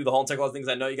before we do the whole technical things.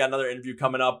 I know you got another interview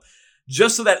coming up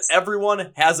just so that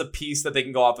everyone has a piece that they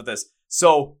can go off with this.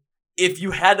 So if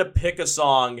you had to pick a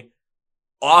song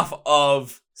off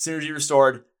of Synergy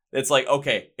Restored, it's like,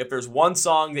 okay, if there's one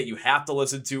song that you have to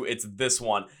listen to, it's this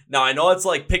one. Now, I know it's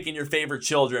like picking your favorite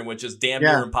children, which is damn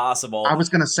near impossible. I was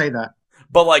going to say that.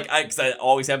 But because that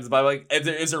always happens by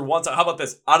is there one song? How about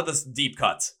this? Out of the deep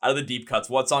cuts,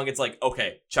 what song it's like,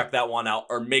 okay, check that one out,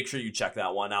 or make sure you check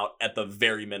that one out at the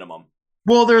very minimum?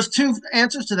 Well, there's 2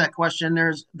 answers to that question.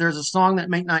 There's a song that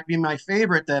may not be my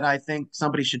favorite that I think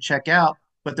somebody should check out,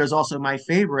 but there's also my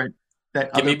favorite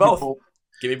that Give me both.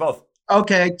 Give me both.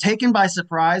 Okay, Taken by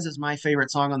Surprise is my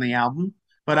favorite song on the album,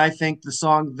 but I think the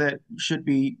song that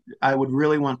I would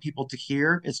really want people to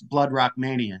hear is Blood Rock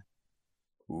Mania.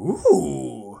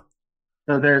 Ooh.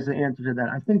 So there's the answer to that.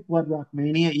 I think Blood Rock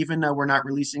Mania, even though we're not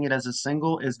releasing it as a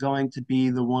single, is going to be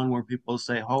the one where people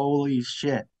say, holy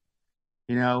shit,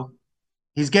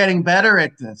 he's getting better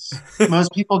at this.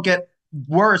 Most people get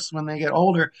worse when they get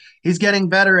older. He's getting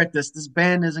better at this. This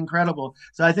band is incredible.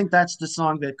 So I think that's the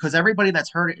song because everybody that's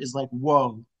heard it is like,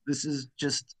 whoa, This is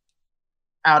just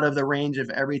out of the range of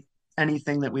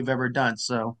anything that we've ever done.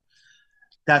 So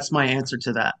that's my answer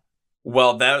to that.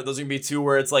 Well, those are gonna be two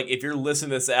where it's like, if you're listening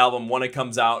to this album when it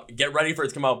comes out, get ready for it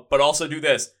to come out, but also do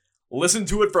this. Listen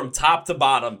to it from top to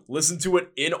bottom. Listen to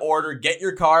it in order. Get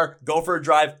your car, go for a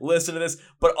drive, listen to this,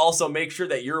 but also make sure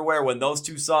that you're aware when those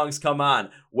two songs come on.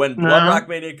 When Blood Rock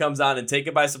Mania comes on and Take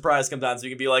It By Surprise comes on, so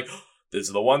you can be like, this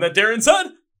is the one that Darren said.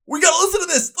 We gotta listen to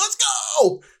this. Let's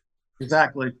go.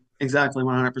 Exactly.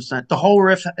 100%.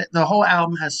 The whole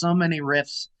album has so many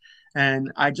riffs,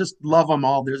 and I just love them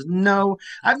all.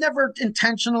 I've never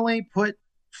intentionally put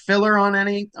filler on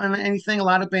anything. A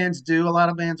lot of bands do. A lot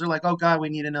of bands are like, oh God, we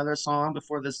need another song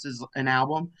before this is an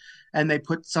album, and they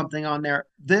put something on there.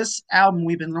 This album,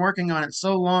 we've been working on it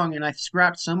so long, and I've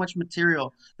scrapped so much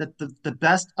material that the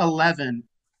best 11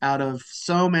 out of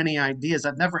so many ideas.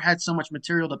 I've never had so much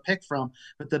material to pick from,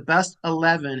 but the best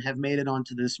 11 have made it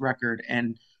onto this record.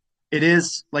 And it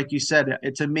is, like you said,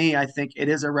 to me, I think it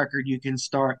is a record you can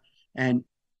start and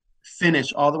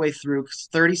finish all the way through.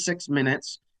 36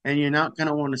 minutes, and you're not going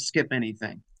to want to skip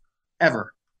anything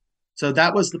ever. So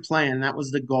that was the plan. That was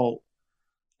the goal.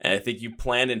 And I think you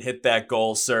planned and hit that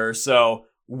goal, sir. So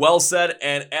well said.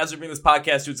 And as we bring this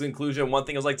podcast to its conclusion, one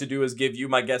thing I'd like to do is give you,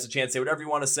 my guests, a chance to say whatever you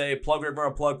want to say, plug whatever you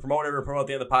want to plug, promote whatever you promote at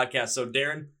the end of the podcast. So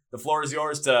Darren, the floor is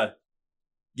yours to,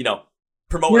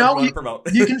 promote whatever you want to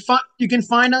promote. You can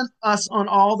find us on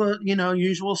all the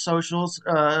usual socials.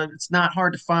 It's not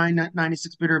hard to find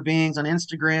 96 Bitter Beings on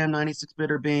Instagram, 96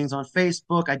 Bitter Beings on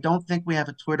Facebook. I don't think we have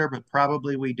a Twitter, but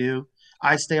probably we do.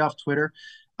 I stay off Twitter.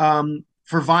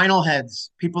 For vinyl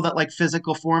heads, people that like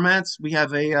physical formats, we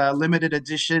have a limited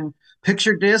edition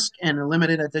picture disc and a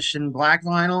limited edition black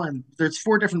vinyl, and there's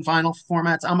 4 different vinyl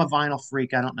formats. I'm a vinyl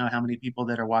freak. I don't know how many people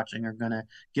that are watching are gonna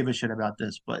give a shit about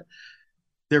this, but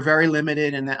they're very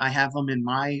limited, and I have them in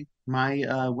my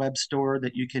web store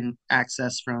that you can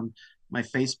access from my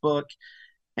Facebook,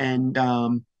 and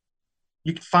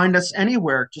you can find us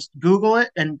anywhere. Just Google it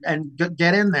and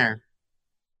get in there.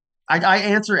 I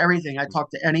answer everything. I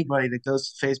talk to anybody that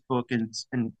goes to Facebook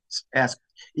and ask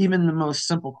even the most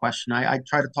simple question. I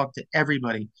try to talk to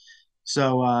everybody.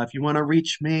 So if you want to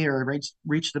reach me or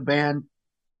reach the band,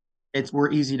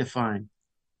 we're easy to find.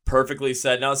 Perfectly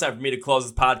said. Now it's time for me to close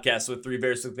this podcast with 3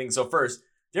 very simple things. So first,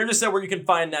 Darren just said where you can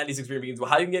find 96 Bitter Beings,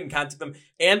 how you can get in contact with them,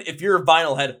 and if you're a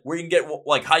vinyl head, where you can get,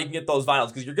 how you can get those vinyls,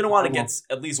 because you're going to want to get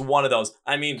at least one of those.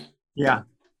 I mean, yeah.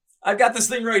 I've got this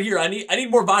thing right here. I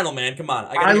need more vinyl, man. Come on.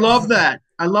 I love that.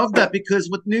 I love that, because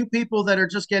with new people that are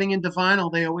just getting into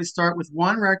vinyl, they always start with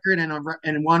one record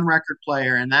and one record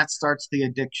player, and that starts the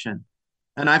addiction.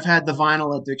 And I've had the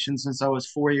vinyl addiction since I was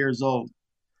 4 years old.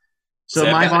 So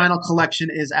my vinyl collection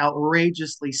is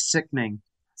outrageously sickening.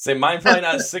 Say mine's probably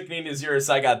not as sickening as yours.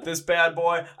 I got this bad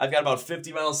boy. I've got about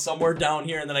 50 vinyls somewhere down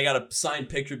here, and then I got a signed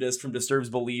picture disc from Disturbed's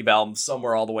Believe album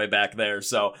somewhere all the way back there.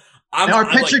 So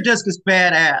our picture disc is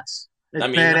badass. It's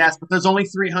badass, but there's only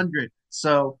 300.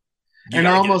 So, and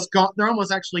they're almost gone. They're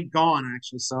almost actually gone,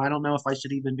 actually. So I don't know if I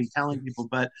should even be telling people,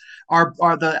 but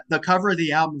the cover of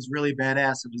the album is really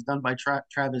badass. It was done by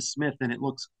Travis Smith, and it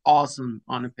looks awesome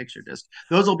on a picture disc.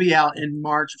 Those will be out in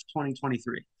March of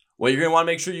 2023. Well, you're going to want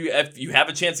to make sure if you have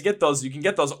a chance to get those, you can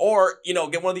get those, or,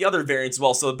 get one of the other variants as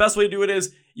well. So the best way to do it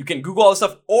is you can Google all this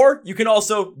stuff, or you can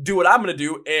also do what I'm going to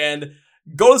do and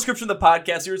go to the description of the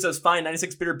podcast. Here it says find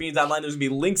 96 Bitter Beings online. There's going to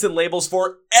be links and labels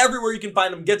for everywhere you can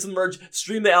find them. Get some merch,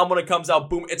 stream the album when it comes out.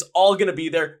 Boom. It's all going to be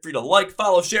there for you to like,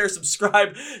 follow, share,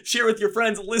 subscribe, share with your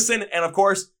friends, listen, and of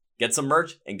course, get some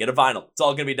merch and get a vinyl. It's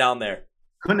all going to be down there.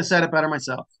 Couldn't have said it better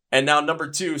myself. And now number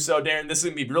 2. So Darren, this is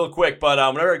going to be real quick, but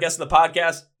whenever I guest on the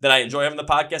podcast that I enjoy having the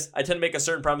podcast, I tend to make a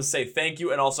certain promise to say thank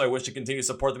you, and also I wish to continue to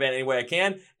support the band any way I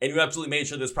can, and you absolutely made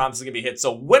sure this promise is going to be hit.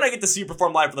 So when I get to see you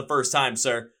perform live for the first time,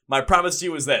 sir, my promise to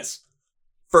you is this: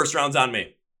 first round's on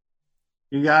me.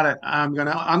 You got it. I'm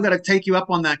gonna take you up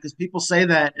on that, because people say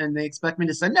that and they expect me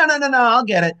to say no, I'll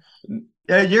get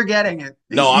it. You're getting it.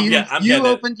 No, you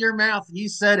opened your mouth. You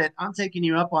said it. I'm taking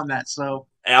you up on that. So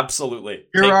absolutely,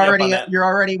 you're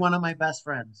already one of my best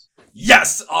friends.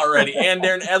 Yes, already. And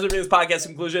Darren, as we bring this podcast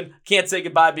conclusion, can't say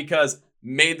goodbye because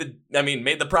made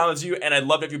the promise to you, and I'd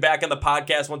love to have you back on the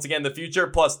podcast once again in the future.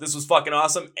 Plus, this was fucking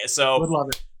awesome. So would love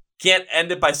it. Can't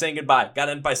end it by saying goodbye. Got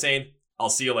to end by saying I'll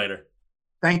see you later.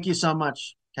 Thank you so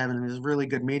much, Kevin. It was really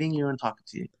good meeting you and talking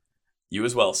to you. You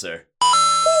as well, sir.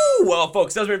 Woo! Well,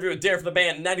 folks, that was my review with Darren from the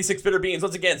band 96 Bitter Beans.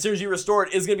 Once again, Series G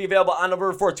Restored is going to be available on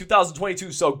November 4th,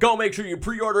 2022. So go make sure you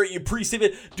pre-order it, you pre-save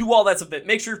it, do all that stuff.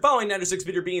 Make sure you're following 96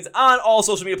 Bitter Beans on all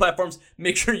social media platforms.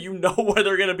 Make sure you know where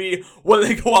they're going to be when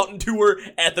they go out and tour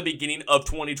at the beginning of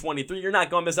 2023. You're not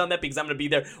going to miss out on that because I'm going to be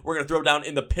there. We're going to throw down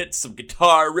in the pit some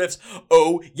guitar riffs.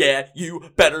 Oh, yeah,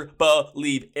 you better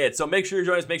believe it. So make sure you're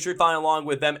joining us. Make sure you're following along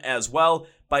with them as well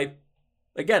by...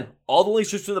 Again, all the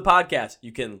links are to the podcast.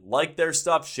 You can like their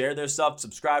stuff, share their stuff,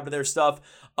 subscribe to their stuff,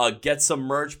 get some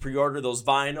merch, pre-order those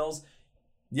vinyls.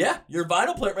 Yeah, your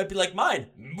vinyl player might be like mine.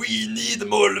 We need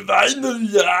more vinyl,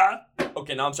 yeah.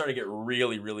 Okay, now I'm starting to get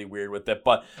really, really weird with it.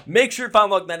 But make sure you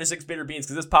follow 96 Bitter Beans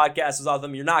because this podcast is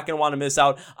awesome. You're not going to want to miss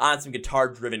out on some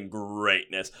guitar-driven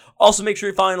greatness. Also, make sure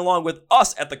you're following along with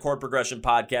us at the Chord Progression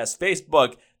Podcast,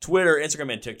 Facebook, Twitter,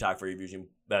 Instagram, and TikTok for your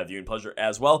viewing pleasure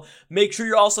as well. Make sure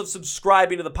you're also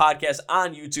subscribing to the podcast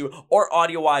on YouTube or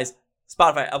audio-wise,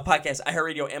 Spotify, Apple Podcasts,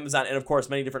 iHeartRadio, Amazon, and of course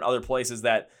many different other places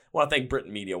that I want to thank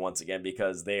Britain Media once again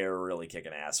because they are really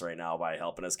kicking ass right now by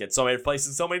helping us get so many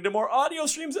places, so many more audio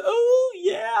streams. Oh,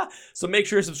 yeah. So make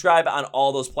sure you subscribe on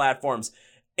all those platforms.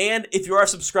 And if you are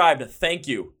subscribed, thank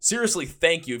you. Seriously,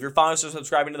 thank you. If you're following us or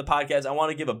subscribing to the podcast, I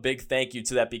want to give a big thank you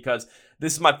to that because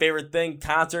this is my favorite thing.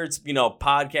 Concerts,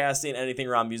 podcasting, anything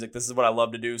around music. This is what I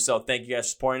love to do. So thank you guys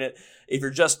for supporting it. If you're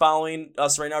just following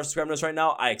us right now or subscribing to us right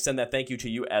now, I extend that thank you to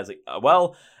you as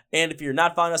well. And if you're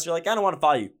not following us, you're like, I don't want to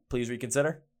follow you. Please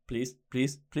reconsider. Please,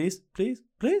 please, please, please,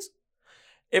 please.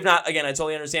 If not, again, I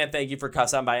totally understand. Thank you for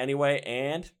stopping by anyway.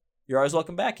 And you're always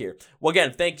welcome back here. Well,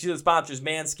 again, thank you to the sponsors,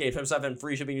 Manscaped, 25% and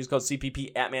free shipping. Use code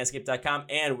CPP at manscaped.com.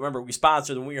 And remember, we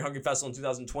sponsored the When You're Hungry Festival in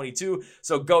 2022.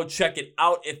 So go check it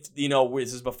out. If,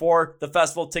 this is before the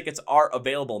festival, tickets are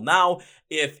available now.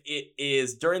 If it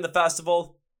is during the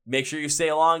festival, make sure you stay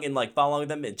along and follow along with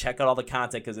them and check out all the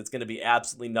content because it's going to be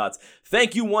absolutely nuts.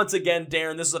 Thank you once again,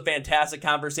 Darren. This was a fantastic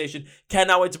conversation.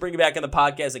 Cannot wait to bring you back on the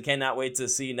podcast and cannot wait to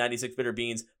see 96 Bitter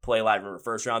Beans play live. Remember,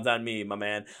 first round's on me, my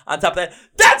man. On top of that,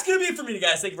 that's going to be it for me,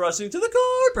 guys. Thank you for listening to the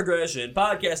Chord Progression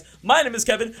Podcast. My name is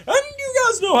Kevin, and you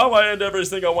guys know how I end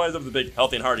everything. I wind up with the big,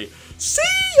 healthy, and hearty. See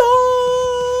ya!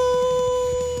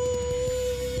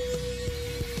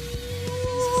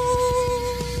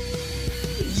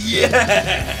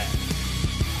 Yeah!